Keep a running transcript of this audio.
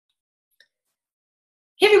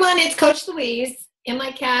Hey everyone, it's Coach Louise and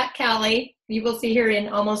my cat, Callie. You will see her in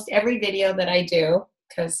almost every video that I do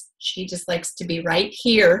because she just likes to be right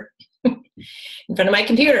here in front of my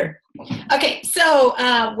computer. Okay, so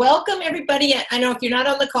welcome everybody. I know if you're not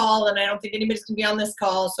on the call, and I don't think anybody's going to be on this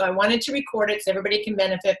call, so I wanted to record it so everybody can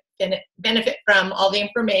benefit from all the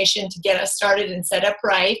information to get us started and set up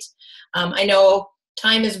right. I know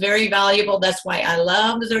time is very valuable. That's why I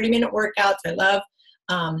love the 30-minute workouts. I love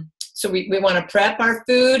so we want to prep our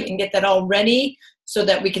food and get that all ready so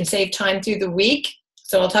that we can save time through the week.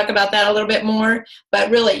 So I'll talk about that a little bit more. But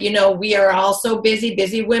really, you know, we are all so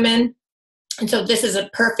busy women. And so this is a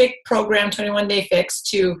perfect program, 21-Day Fix,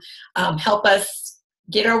 to help us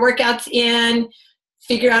get our workouts in,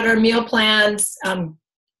 figure out our meal plans,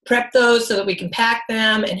 prep those so that we can pack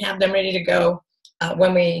them and have them ready to go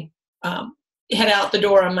when we head out the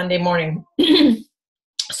door on Monday morning.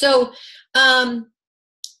 So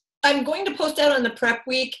I'm going to post out on the prep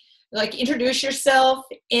week, like introduce yourself,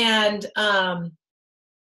 and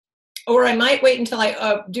or I might wait until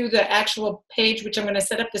I do the actual page, which I'm going to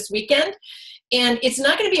set up this weekend. And it's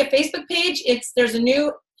not going to be a Facebook page. There's a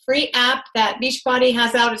new free app that Beachbody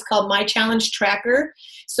has out. It's called My Challenge Tracker.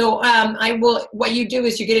 So what you do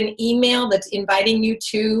is you get an email that's inviting you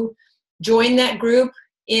to join that group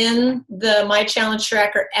in the My Challenge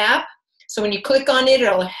Tracker app. So when you click on it,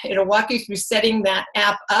 it'll walk you through setting that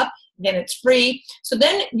app up. Again, it's free. So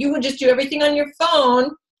then you would just do everything on your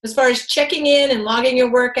phone as far as checking in and logging your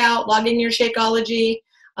workout, logging your Shakeology.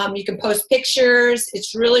 You can post pictures.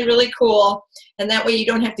 It's really, really cool. And that way you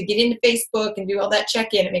don't have to get into Facebook and do all that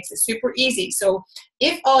check-in. It makes it super easy. So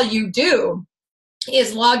if all you do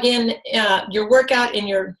is log in your workout and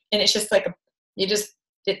it's just like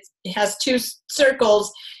it has two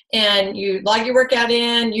circles, and you log your workout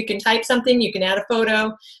in, you can type something, you can add a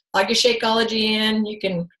photo, log your Shakeology in, you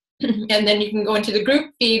can, and then you can go into the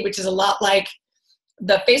group feed, which is a lot like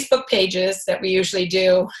the Facebook pages that we usually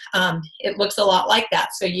do. It looks a lot like that.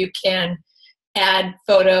 So you can add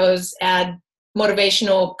photos, add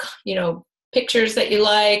motivational, pictures that you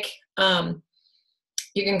like.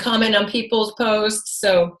 You can comment on people's posts.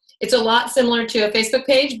 So it's a lot similar to a Facebook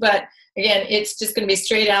page, but again, it's just going to be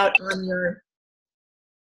straight out on your.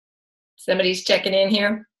 Somebody's checking in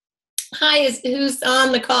here. Hi, who's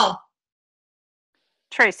on the call?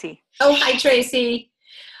 Tracy. Oh, hi, Tracy.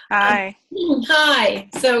 Hi. Hi.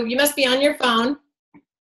 So you must be on your phone.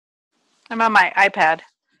 I'm on my iPad.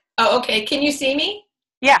 Oh, okay. Can you see me?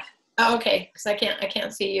 Yeah. Oh, okay. Because I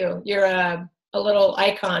can't see you. You're a little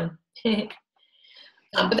icon. But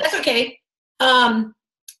that's okay.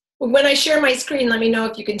 When I share my screen, let me know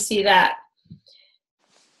if you can see that.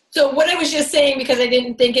 So what I was just saying, because I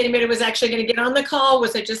didn't think anybody was actually going to get on the call,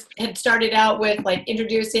 was I just had started out with like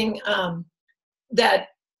introducing that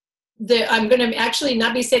I'm going to actually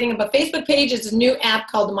not be setting up a Facebook page. It's a new app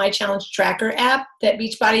called the My Challenge Tracker app that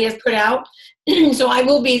Beachbody has put out. So I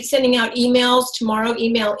will be sending out emails tomorrow,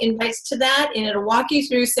 email invites to that, and it'll walk you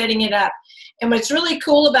through setting it up. And what's really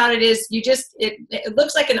cool about it is it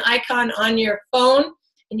looks like an icon on your phone,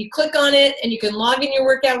 and you click on it, and you can log in your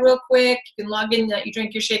workout real quick. You can log in that you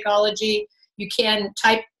drink your Shakeology. You can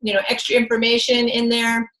type, extra information in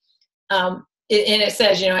there. And it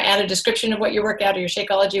says, add a description of what your workout or your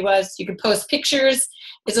Shakeology was. You can post pictures.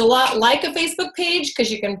 It's a lot like a Facebook page because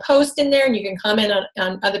you can post in there and you can comment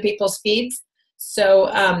on other people's feeds. So,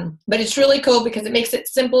 but it's really cool because it makes it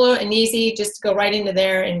simple and easy just to go right into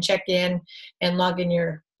there and check in and log in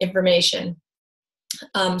your information.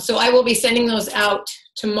 So I will be sending those out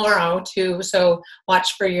tomorrow too. So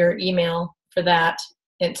watch for your email for that.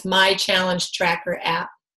 It's My Challenge Tracker app.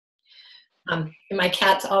 And my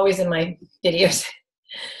cat's always in my videos.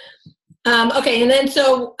 Okay, and then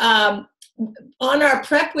so on our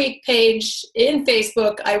prep week page in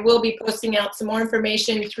Facebook, I will be posting out some more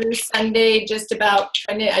information through Sunday just about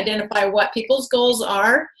trying to identify what people's goals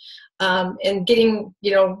are and getting,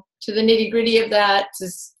 to the nitty gritty of that to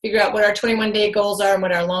figure out what our 21-day goals are and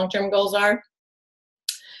what our long-term goals are.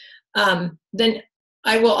 Then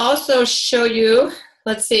I will also show you,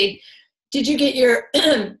 let's see, did you get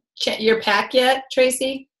your pack yet,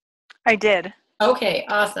 Tracy? I did. Okay,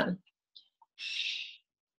 awesome.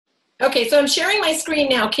 Okay, so I'm sharing my screen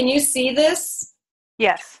now. Can you see this?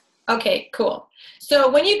 Yes. Okay, cool.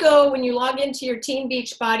 So when you log into your Team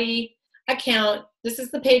Beachbody account, this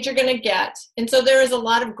is the page you're going to get. And so there is a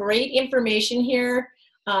lot of great information here.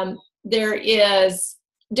 There is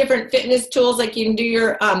different fitness tools, like you can do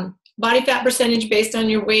your body fat percentage based on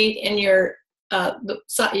your weight and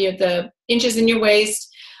the inches in your waist.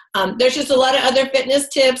 There's just a lot of other fitness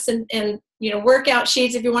tips and workout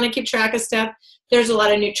sheets if you want to keep track of stuff. There's a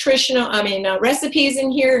lot of recipes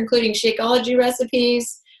in here, including Shakeology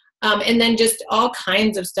recipes. And then just all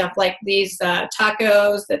kinds of stuff like these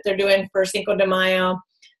tacos that they're doing for Cinco de Mayo.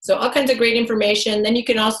 So all kinds of great information. Then you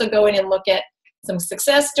can also go in and look at some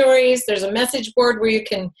success stories. There's a message board where you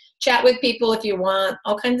can chat with people if you want,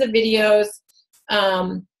 all kinds of videos.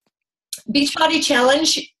 Beachbody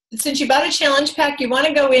Challenge. Since you bought a challenge pack, you want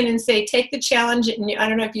to go in and say, take the challenge. And I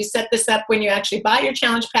don't know if you set this up when you actually bought your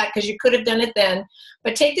challenge pack, because you could have done it then.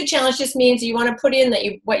 But take the challenge just means you want to put in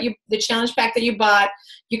the challenge pack that you bought.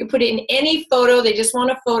 You can put it in any photo. They just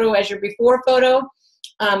want a photo as your before photo.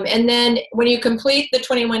 And then when you complete the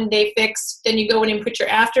 21-day fix, then you go in and put your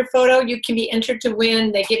after photo. You can be entered to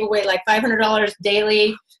win. They give away like $500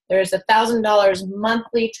 daily. There's $1,000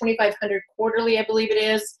 monthly, $2,500 quarterly, I believe it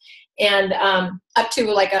is, and up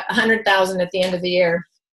to like $100,000 at the end of the year.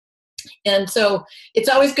 And so it's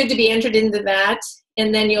always good to be entered into that.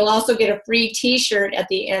 And then you'll also get a free T-shirt at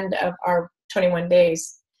the end of our 21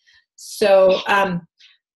 days. So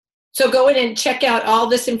so go in and check out all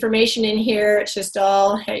this information in here. It's just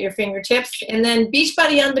all at your fingertips. And then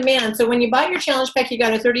Beachbody On Demand. So when you buy your challenge pack, you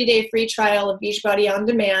got a 30-day free trial of Beachbody On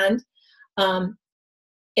Demand.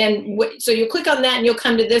 So you'll click on that and you'll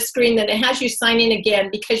come to this screen. Then it has you sign in again,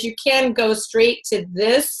 because you can go straight to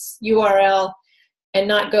this URL and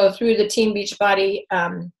not go through the Team Beachbody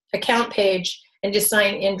account page and just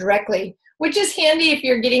sign in directly, which is handy if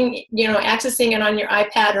you're getting, accessing it on your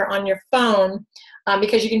iPad or on your phone.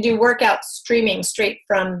 Because you can do workout streaming straight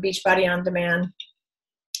from Beachbody On Demand.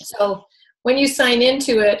 So when you sign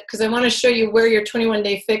into it, because I want to show you where your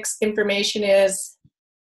 21-day fix information is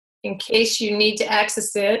in case you need to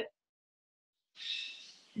access it.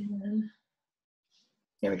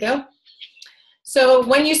 There we go. So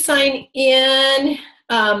when you sign in,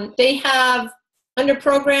 they have under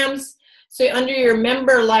programs, so under your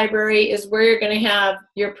member library is where you're going to have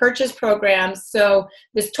your purchase programs. So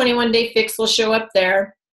this 21-day fix will show up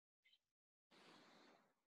there.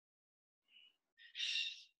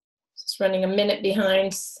 Just running a minute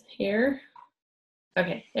behind here.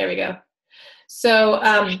 Okay, there we go. So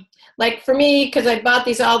like for me, because I bought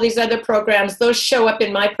all these other programs, those show up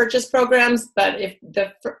in my purchase programs. But if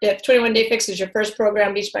 21-day fix is your first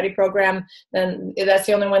program, Beachbody program, then that's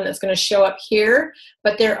the only one that's going to show up here.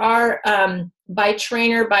 But there are by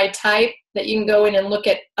trainer, by type, that you can go in and look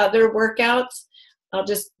at other workouts. I'll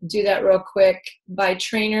just do that real quick. By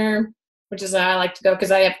trainer, which is how I like to go,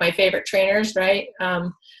 because I have my favorite trainers, right?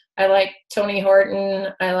 I like Tony Horton.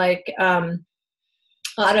 I like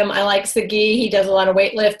Autumn. I like Sagi. He does a lot of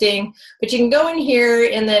weightlifting. But you can go in here,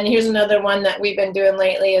 and then here's another one that we've been doing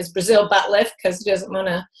lately is Brazil butt lift, because he doesn't want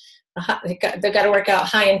to, they've got to work out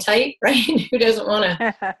high and tight, right? Who doesn't want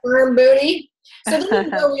a firm booty? So then you can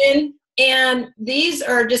go in, and these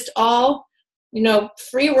are just all,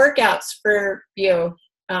 free workouts for you.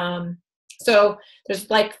 So there's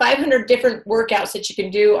like 500 different workouts that you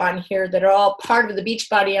can do on here that are all part of the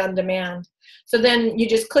Beachbody On Demand. So then you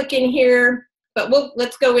just click in here. But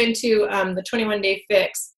let's go into the 21-day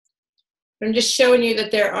fix. I'm just showing you that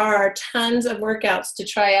there are tons of workouts to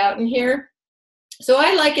try out in here. So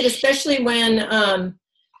I like it, especially when,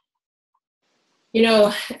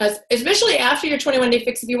 especially after your 21-day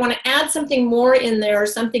fix, if you want to add something more in there or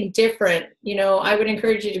something different, I would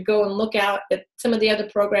encourage you to go and look out at some of the other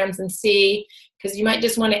programs and see, because you might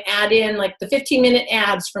just want to add in like the 15-minute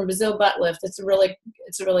abs from Brazil butt lift. It's a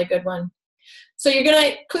really good one. So you're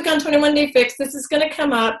going to click on 21-day fix. This is going to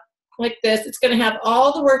come up like this. It's going to have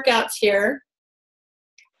all the workouts here.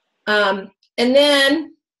 And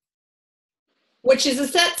then, which is a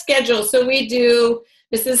set schedule. So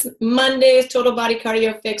this is Mondays, total body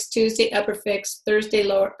cardio fix, Tuesday, upper fix, Wednesday,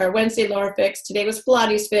 lower fix. Today was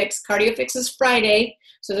Pilates fix. Cardio fix is Friday.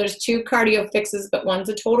 So there's 2 cardio fixes, but one's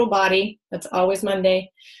a total body. That's always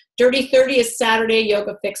Monday. Dirty 30 is Saturday,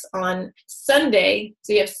 yoga fix on Sunday.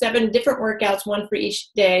 So you have 7 different workouts, 1 for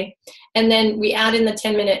each day. And then we add in the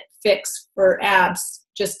 10-minute fix for abs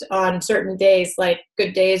just on certain days, like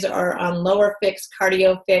good days are on lower fix,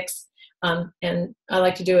 cardio fix. And I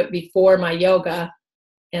like to do it before my yoga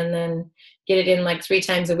and then get it in like 3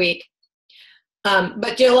 times a week.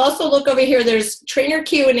 But you'll also look over here, there's trainer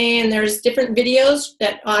Q&A, and there's different videos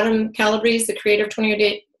that Autumn Calabrese, the creator of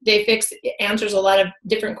 21-day fix, answers a lot of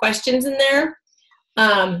different questions in there.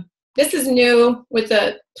 This is new with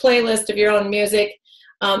a playlist of your own music.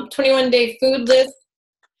 21-day food list.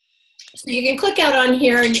 So you can click out on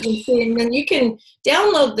here and you can see, and then you can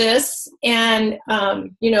download this and,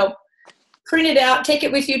 print it out, take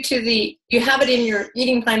it with you to you have it in your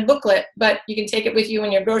eating plan booklet, but you can take it with you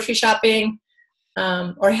when you're grocery shopping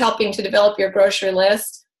or helping to develop your grocery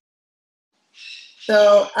list.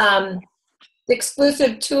 So the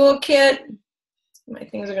exclusive toolkit, my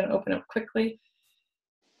things are going to open up quickly.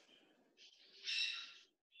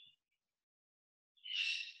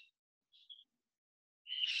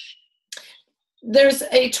 There's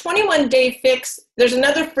a 21-day fix. There's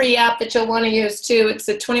another free app that you'll want to use too. It's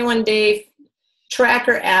a 21-day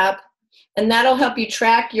tracker app, and that'll help you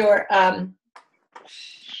track your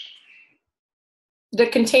the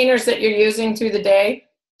containers that you're using through the day.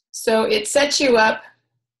 So it sets you up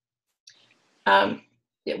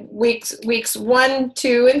weeks 1,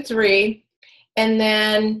 2, and 3, and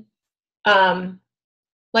then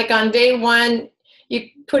like on day 1, you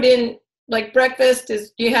put in like breakfast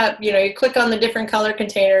is you click on the different color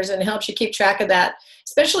containers and it helps you keep track of that.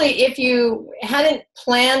 Especially if you hadn't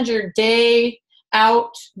planned your day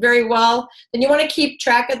out very well, then you want to keep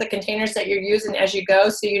track of the containers that you're using as you go,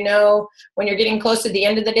 so you know when you're getting close to the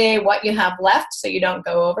end of the day what you have left, so you don't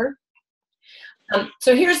go over.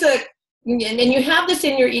 So here's and you have this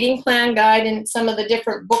in your eating plan guide and some of the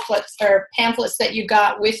different booklets or pamphlets that you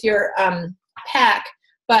got with your pack,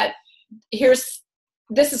 but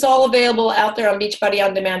this is all available out there on Beachbody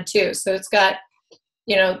On Demand too. So it's got,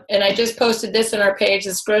 and I just posted this on our page,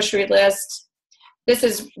 this grocery list. This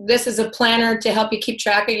is a planner to help you keep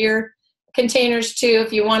track of your containers too,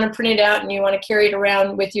 if you want to print it out and you want to carry it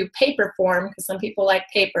around with you paper form, because some people like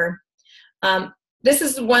paper. This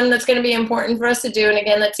is one that's going to be important for us to do, and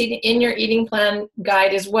again, that's in your eating plan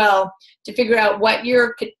guide as well, to figure out what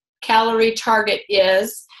your calorie target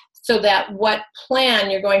is, so that what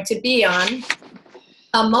plan you're going to be on.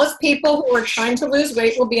 Most people who are trying to lose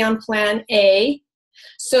weight will be on plan A.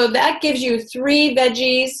 So that gives you 3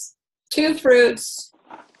 veggies, 2 fruits,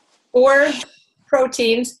 4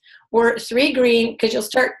 proteins, or 3 green, because you'll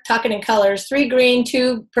start talking in colors, 3 green,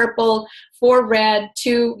 2 purple, 4 red,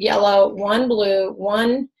 2 yellow, 1 blue,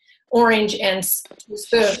 1 orange, and 2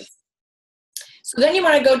 spoons. So then you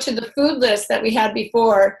want to go to the food list that we had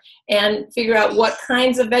before and figure out what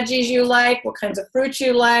kinds of veggies you like, what kinds of fruits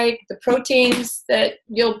you like, the proteins that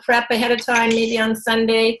you'll prep ahead of time, maybe on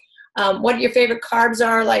Sunday, what your favorite carbs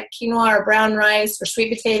are, like quinoa or brown rice or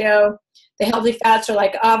sweet potato. The healthy fats are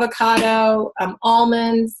like avocado,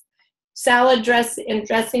 almonds, salad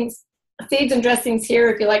dressings, seeds and dressings here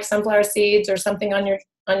if you like sunflower seeds or something on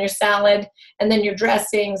your salad, and then your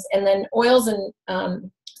dressings, and then oils and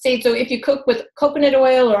seeds. So if you cook with coconut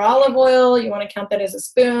oil or olive oil, you want to count that as a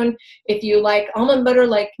spoon. If you like almond butter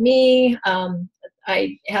like me,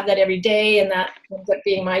 I have that every day, and that ends up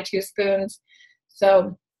being my 2 spoons.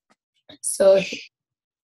 So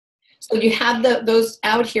you have those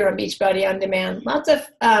out here on Beachbody On Demand. Lots of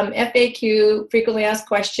FAQ, frequently asked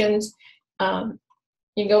questions.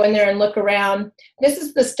 You can go in there and look around. This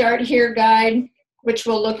is the Start Here guide, which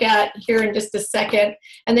we'll look at here in just a second.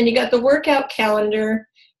 And then you got the workout calendar.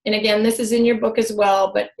 And again, this is in your book as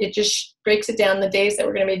well, but it just breaks it down the days that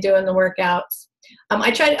we're going to be doing the workouts.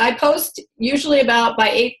 I post usually about by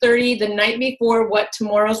 8:30 the night before what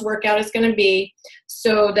tomorrow's workout is going to be,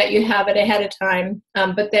 so that you have it ahead of time.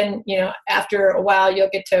 But then, after a while, you'll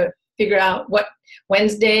get to figure out what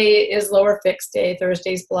Wednesday is lower fixed day,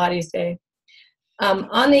 Thursday's Pilates day.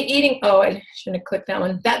 On the eating, I shouldn't have clicked that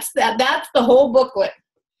one. That's the whole booklet.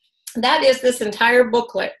 That is this entire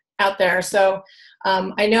booklet out there. So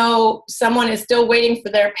I know someone is still waiting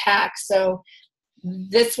for their pack, so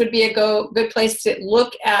this would be a good place to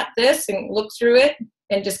look at this and look through it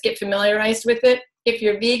and just get familiarized with it. If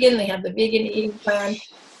you're vegan, they have the vegan eating plan.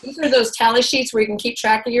 These are those tally sheets where you can keep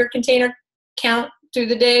track of your container count through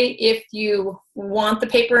the day if you want the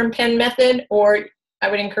paper and pen method, or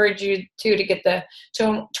I would encourage you to get the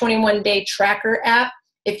 21-day tracker app.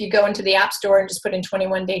 If you go into the App Store and just put in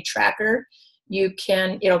 21-day tracker,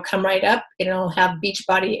 it'll come right up. It'll have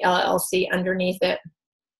Beachbody LLC underneath it.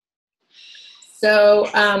 So,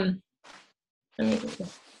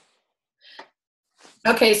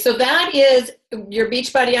 okay, so that is your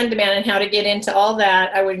Beachbody On Demand and how to get into all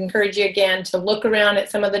that. I would encourage you again to look around at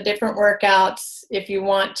some of the different workouts. If you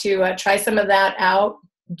want to try some of that out,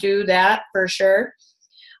 do that for sure.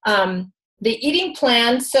 The eating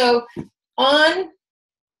plan, so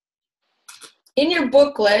in your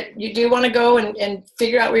booklet, you do want to go and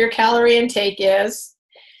figure out where your calorie intake is.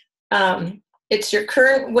 It's your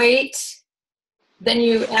current weight. Then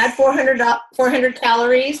you add 400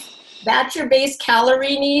 calories. That's your base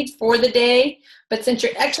calorie need for the day. But since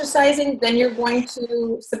you're exercising, then you're going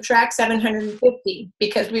to subtract 750,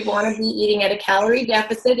 because we want to be eating at a calorie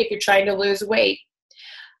deficit if you're trying to lose weight.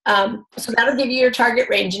 So that'll give you your target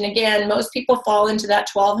range. And again, most people fall into that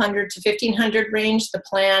 1,200 to 1,500 range, the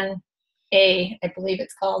Plan A, I believe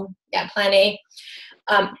it's called. Yeah, Plan A.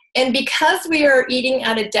 And because we are eating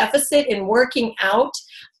at a deficit and working out,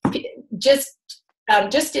 just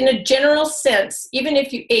in a general sense, even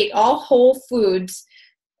if you ate all whole foods,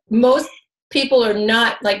 most people are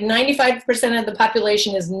not, like 95% of the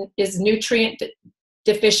population is nutrient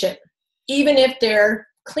deficient. Even if they're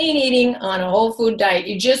clean eating on a whole food diet,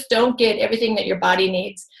 you just don't get everything that your body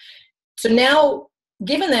needs. So now,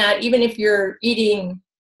 given that, even if you're eating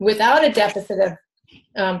without a deficit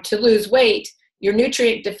of to lose weight, you're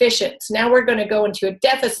nutrient deficient. So now we're going to go into a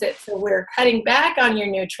deficit. So we're cutting back on your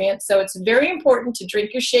nutrients. So it's very important to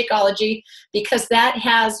drink your Shakeology because that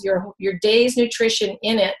has your day's nutrition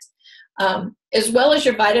in it, as well as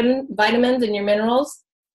your vitamins and your minerals,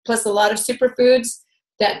 plus a lot of superfoods.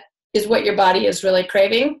 That is what your body is really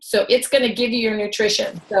craving. So it's going to give you your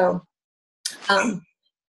nutrition. So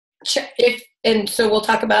so we'll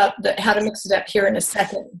talk about how to mix it up here in a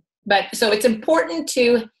second. But so it's important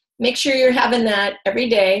to make sure you're having that every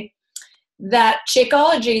day. That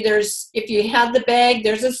Shakeology, if you have the bag,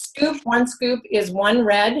 there's a scoop. One scoop is 1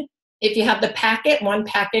 red. If you have the packet, 1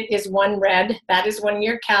 packet is 1 red. That is one of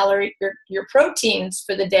your your proteins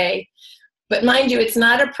for the day. But mind you, it's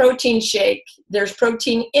not a protein shake. There's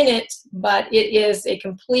protein in it, but it is a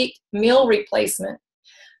complete meal replacement.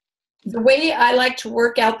 The way I like to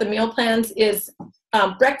work out the meal plans is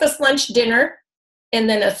breakfast, lunch, dinner, and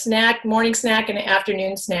then a snack, morning snack, and an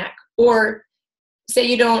afternoon snack. Or say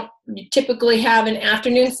you don't typically have an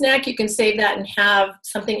afternoon snack, you can save that and have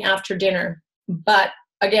something after dinner. But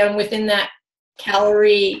again, within that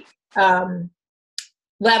calorie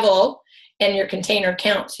level and your container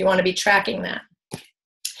counts, you want to be tracking that.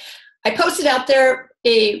 I posted out there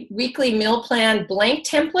a weekly meal plan blank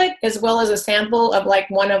template, as well as a sample of like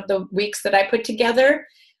one of the weeks that I put together.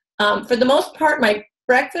 For the most part, my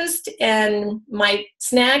breakfast and my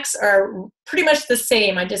snacks are pretty much the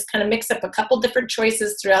same. I just kind of mix up a couple different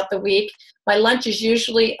choices throughout the week. My lunch is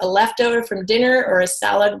usually a leftover from dinner or a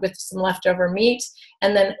salad with some leftover meat.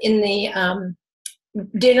 And then in the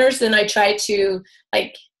dinners, then I try to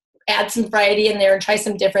like add some variety in there and try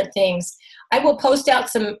some different things. I will post out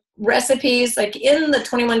some recipes, like in the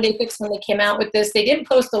 21 Day Fix when they came out with this, they didn't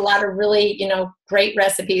post a lot of really, great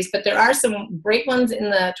recipes, but there are some great ones in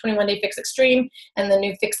the 21 Day Fix Extreme and the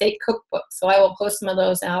new Fix 8 cookbook. So I will post some of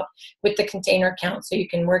those out with the container count so you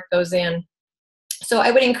can work those in. So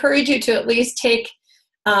I would encourage you to at least find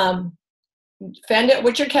out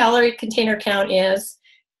what your calorie container count is,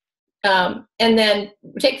 and then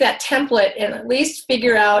take that template and at least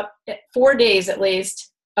figure out 4 days at least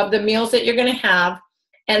of the meals that you're going to have,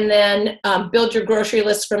 and then build your grocery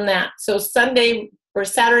list from that. So Sunday or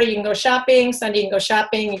Saturday you can go shopping, Sunday you can go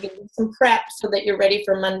shopping, you can do some prep so that you're ready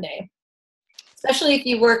for Monday. Especially if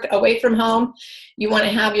you work away from home, you want to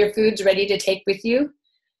have your foods ready to take with you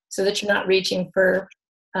so that you're not reaching for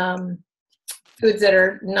foods that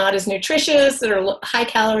are not as nutritious, that are high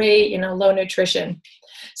calorie, low nutrition.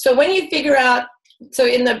 So when you figure out, so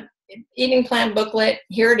in the eating plan booklet,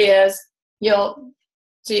 here it is,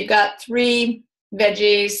 so you've got 3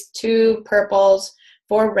 veggies, 2 purples,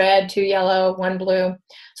 4 red, 2 yellow, 1 blue.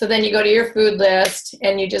 So then you go to your food list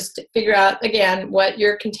and you just figure out, again, what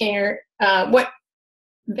your container, like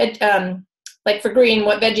for green,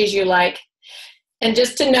 what veggies you like. And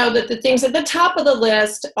just to know that the things at the top of the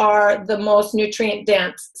list are the most nutrient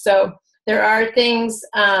dense. So there are things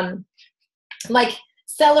like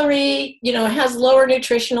celery, has lower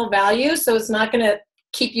nutritional value, so it's not going to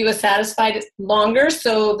keep you satisfied longer.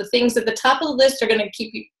 So the things at the top of the list are going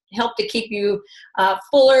to help to keep you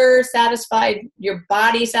fuller, satisfied, your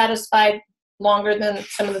body satisfied longer than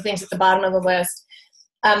some of the things at the bottom of the list.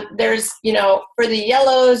 There's, for the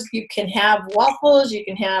yellows, you can have waffles, you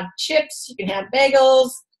can have chips, you can have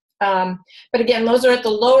bagels. But again, those are at the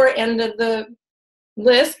lower end of the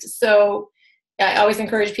list. So I always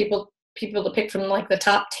encourage people to pick from like the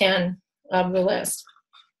top 10 of the list.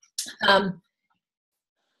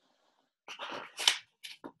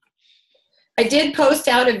 I did post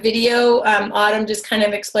out a video, Autumn, just kind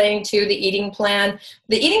of explaining to the eating plan.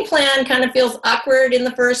 The eating plan kind of feels awkward in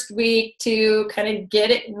the first week to kind of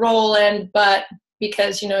get it rolling, but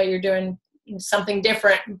because, you're doing something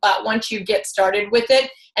different. But once you get started with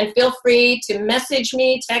it, and feel free to message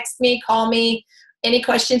me, text me, call me, any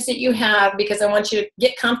questions that you have, because I want you to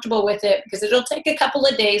get comfortable with it, because it'll take a couple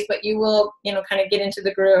of days, but you will, kind of get into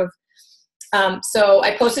the groove. So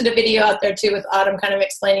I posted a video out there too with Autumn kind of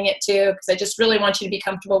explaining it too, because I just really want you to be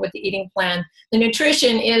comfortable with the eating plan. The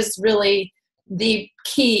nutrition is really the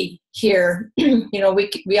key here.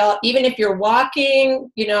 We all, even if you're walking,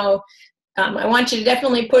 I want you to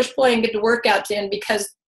definitely push play and get the workouts in, because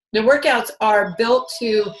the workouts are built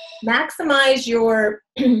to maximize your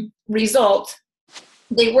result.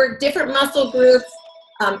 They work different muscle groups.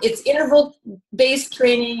 It's interval-based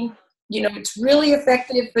training. It's really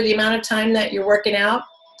effective for the amount of time that you're working out.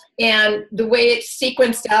 And the way it's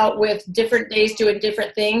sequenced out with different days doing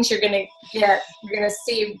different things, you're going to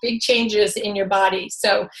see big changes in your body.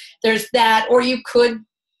 So there's that. Or you could,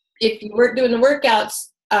 if you weren't doing the workouts,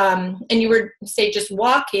 and you were, say, just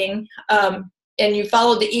walking, and you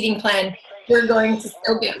followed the eating plan, you're going to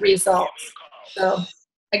still get results. So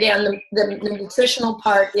again, the nutritional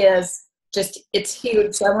part is just, it's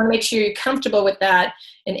huge. So I want to make sure you're comfortable with that.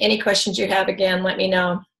 And any questions you have, again, let me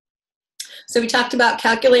know. So we talked about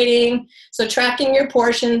calculating, so tracking your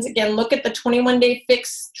portions. Again, look at the 21-Day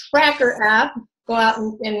Fix Tracker app. Go out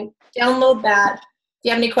and download that. If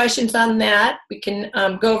you have any questions on that, we can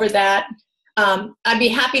go over that. I'd be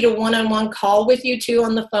happy to one-on-one call with you too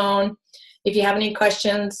on the phone. If you have any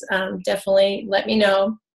questions, definitely let me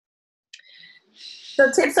know.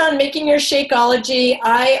 So tips on making your Shakeology.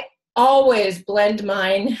 I always blend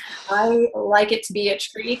mine. I like it to be a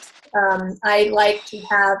treat. I like to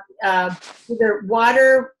have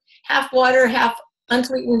either half water, half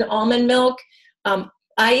unsweetened almond milk,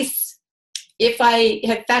 ice. If I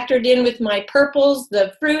have factored in with my purples,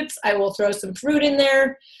 the fruits, I will throw some fruit in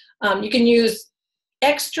there. You can use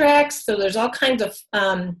extracts. So there's all kinds of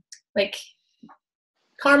like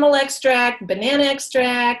caramel extract, banana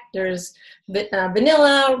extract, there's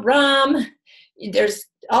vanilla, rum, there's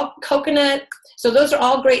all coconut. So those are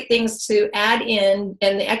all great things to add in,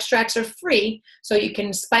 and the extracts are free, so you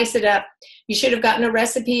can spice it up. You should have gotten a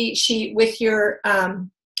recipe sheet with your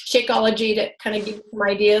Shakeology to kind of give you some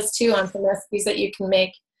ideas too on some recipes that you can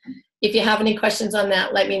make. If you have any questions on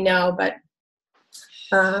that, let me know. But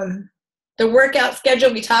the workout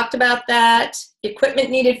schedule, we talked about that. Equipment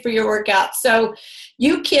needed for your workout. So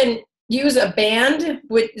you can use a band,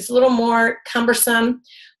 which is a little more cumbersome.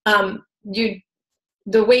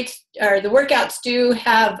 The weights, or the workouts, do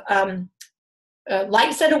have a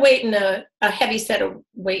light set of weight and a heavy set of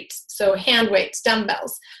weights. So hand weights,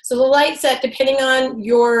 dumbbells. So the light set, depending on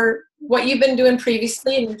what you've been doing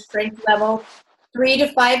previously and your strength level, 3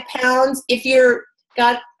 to 5 pounds. If you're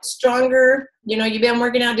got stronger, you've been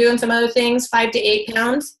working out doing some other things, 5 to 8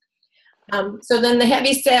 pounds. So then the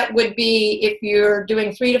heavy set would be, if you're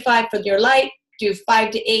doing 3 to 5 for your light, do 5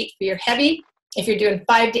 to 8 for your heavy. If you're doing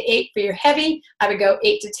 5 to 8 for your heavy, I would go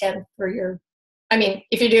 8 to 10 for your,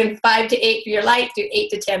 if you're doing 5 to 8 for your light, do 8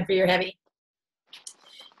 to 10 for your heavy.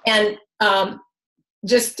 And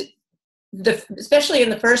especially in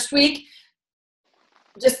the first week,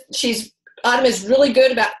 Autumn is really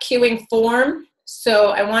good about cueing form. So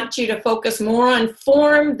I want you to focus more on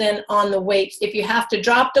form than on the weights. If you have to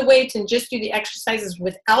drop the weights and just do the exercises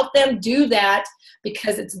without them, do that,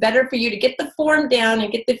 because it's better for you to get the form down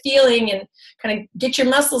and get the feeling and kind of get your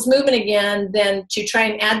muscles moving again than to try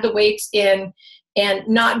and add the weights in and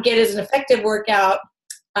not get as an effective workout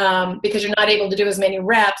because you're not able to do as many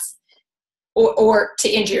reps or to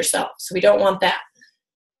injure yourself. So we don't want that.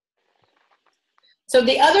 So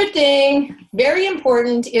the other thing, very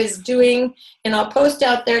important, is doing, and I'll post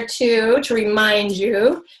out there too to remind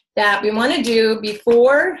you that we want to do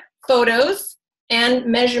before photos and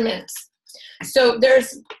measurements. So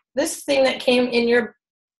there's this thing that came in your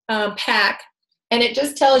pack, and it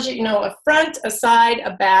just tells you, a front, a side,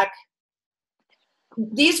 a back.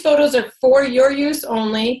 These photos are for your use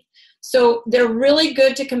only. So they're really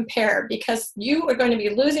good to compare, because you are going to be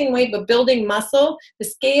losing weight but building muscle. The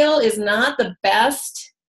scale is not the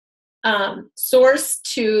best source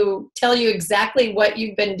to tell you exactly what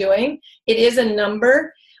you've been doing. It is a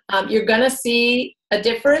number. You're going to see a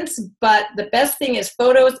difference, but the best thing is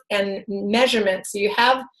photos and measurements. So you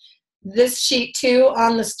have this sheet too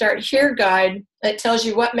on the Start Here guide that tells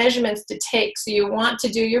you what measurements to take. So you want to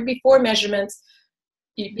do your before measurements,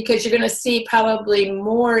 because you're going to see probably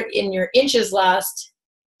more in your inches lost.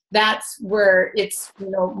 That's where it's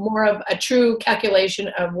more of a true calculation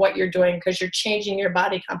of what you're doing, because you're changing your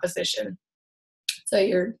body composition. So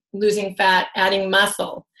you're losing fat, adding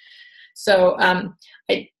muscle. So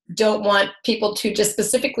I don't want people to just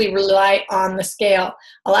specifically rely on the scale.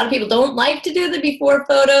 A lot of people don't like to do the before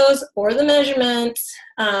photos or the measurements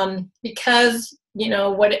because,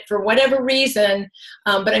 for whatever reason.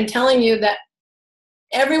 But I'm telling you that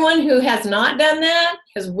everyone who has not done that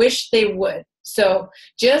has wished they would. So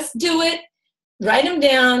just do it, write them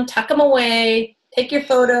down, tuck them away, take your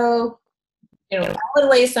photo, file it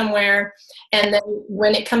away somewhere. And then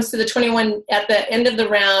when it comes to the 21, at the end of the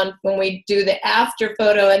round, when we do the after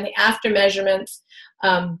photo and the after measurements,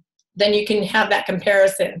 then you can have that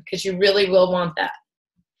comparison, because you really will want that.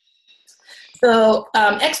 So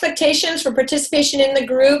expectations for participation in the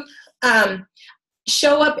group,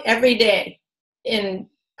 show up every day and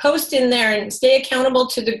post in there and stay accountable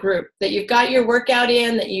to the group, that you've got your workout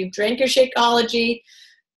in, that you've drank your Shakeology.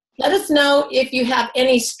 Let us know if you have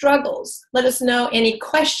any struggles. Let us know any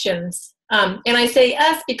questions. And I say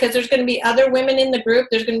us because there's going to be other women in the group.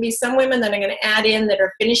 There's going to be some women that I'm going to add in that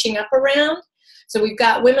are finishing up a round. So we've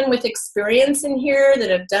got women with experience in here that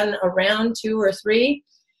have done a round 2 or 3.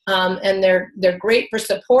 And they're great for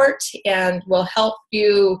support and will help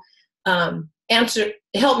you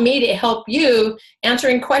help me to help you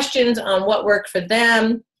answering questions on what worked for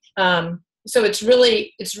them. So it's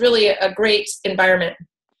really a great environment.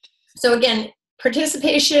 So again,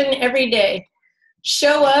 participation every day.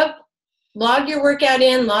 Show up, log your workout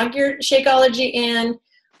in, log your Shakeology in.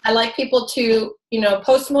 I like people to,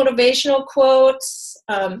 post motivational quotes.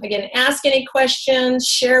 Again, ask any questions,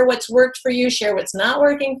 share what's worked for you, share what's not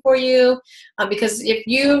working for you. Because if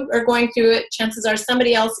you are going through it, chances are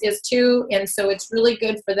somebody else is too. And so it's really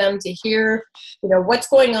good for them to hear, what's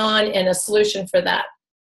going on and a solution for that.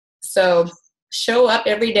 So show up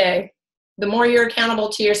every day. The more you're accountable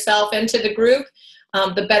to yourself and to the group,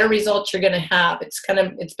 the better results you're going to have.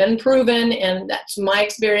 It's been proven, and that's my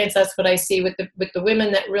experience. That's what I see with the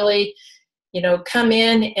women that really, come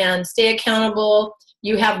in and stay accountable.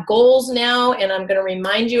 You have goals now, and I'm going to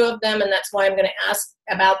remind you of them, and that's why I'm going to ask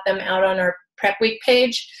about them out on our prep week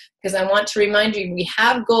page, because I want to remind you we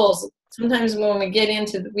have goals. Sometimes when we get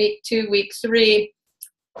into the week 2, week 3,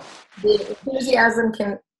 the enthusiasm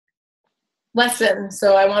can lessen.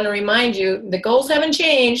 So I want to remind you, the goals haven't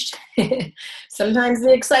changed. Sometimes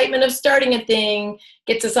the excitement of starting a thing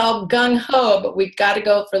gets us all gung-ho, but we've got to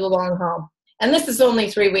go for the long haul. And this is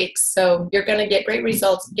only 3 weeks, so you're going to get great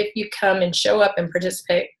results if you come and show up and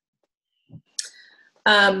participate.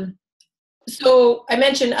 So I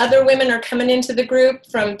mentioned other women are coming into the group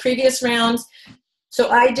from previous rounds. So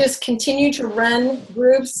I just continue to run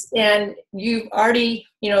groups, and you've already,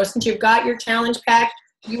 since you've got your challenge pack,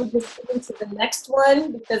 you would just go into the next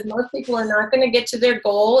one, because most people are not going to get to their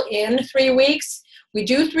goal in 3 weeks. We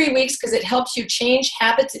do 3 weeks because it helps you change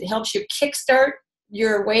habits. It helps you kickstart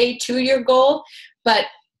your way to your goal. But,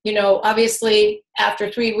 obviously after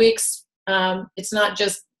 3 weeks, it's not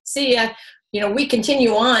just see ya. We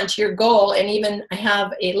continue on to your goal. And even I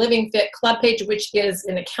have a LivingFIT club page, which is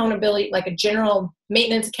an accountability, like a general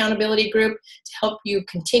maintenance accountability group to help you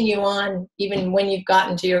continue on even when you've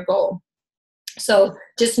gotten to your goal. So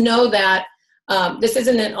just know that this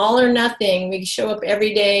isn't an all or nothing. We show up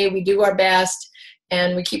every day, we do our best,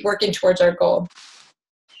 and we keep working towards our goal.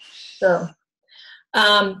 So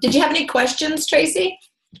did you have any questions, Tracy?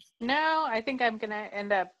 No, I think I'm going to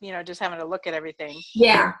end up, just having to look at everything.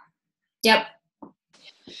 Yeah. Yep.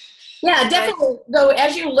 Yeah, definitely. Though,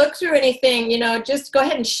 as you look through anything, just go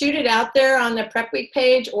ahead and shoot it out there on the prep week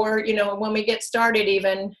page, or, when we get started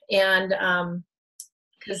even. And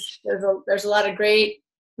because there's a lot of great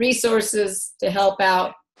resources to help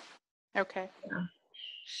out. Okay. Yeah.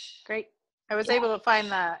 Great. I was able to find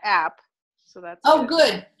the app, so that's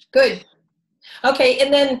good. Okay,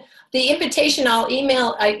 and then the invitation I'll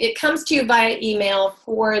email, it comes to you via email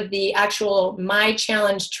for the actual My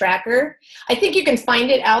Challenge tracker. I think you can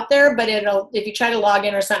find it out there, but if you try to log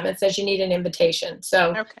in or something, it says you need an invitation.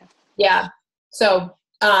 So, okay. Yeah. So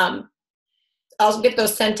I'll get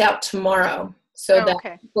those sent out tomorrow, so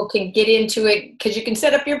that people can get into it, because you can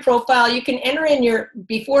set up your profile. You can enter in your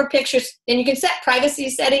before pictures, and you can set privacy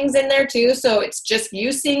settings in there too. So it's just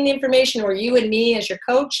you seeing the information, or you and me as your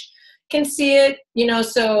coach can see it,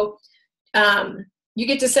 so you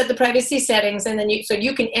get to set the privacy settings, and then so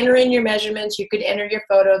you can enter in your measurements. You could enter your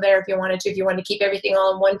photo there if you wanted to keep everything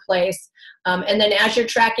all in one place. And then as you're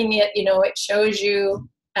tracking it, it shows you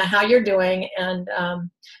how you're doing. And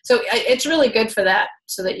so it's really good for that,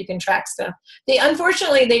 so that you can track stuff.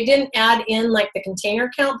 Unfortunately, they didn't add in like the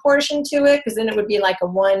container count portion to it, because then it would be like a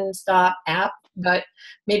one-stop app, but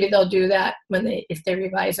maybe they'll do that if they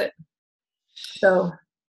revise it. So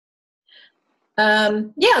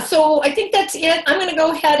so I think that's it. I'm going to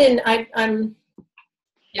go ahead and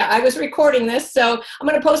I was recording this, so I'm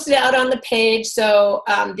going to post it out on the page, so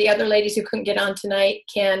the other ladies who couldn't get on tonight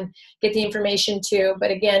can get the information too. But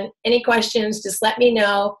again, any questions, just let me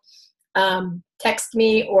know. Text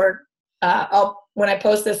me, or when I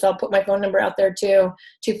post this, I'll put my phone number out there too,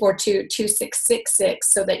 242-2666,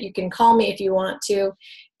 so that you can call me if you want to,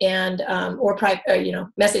 and or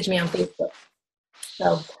message me on Facebook.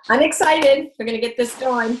 So I'm excited. We're going to get this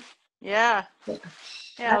going. Yeah.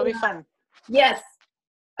 Yeah, it'll be fun. Yes.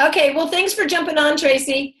 Okay. Well, thanks for jumping on,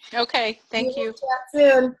 Tracy. Okay. Thank you. We'll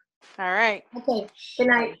chat soon. All right. Okay. Good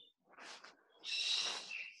night.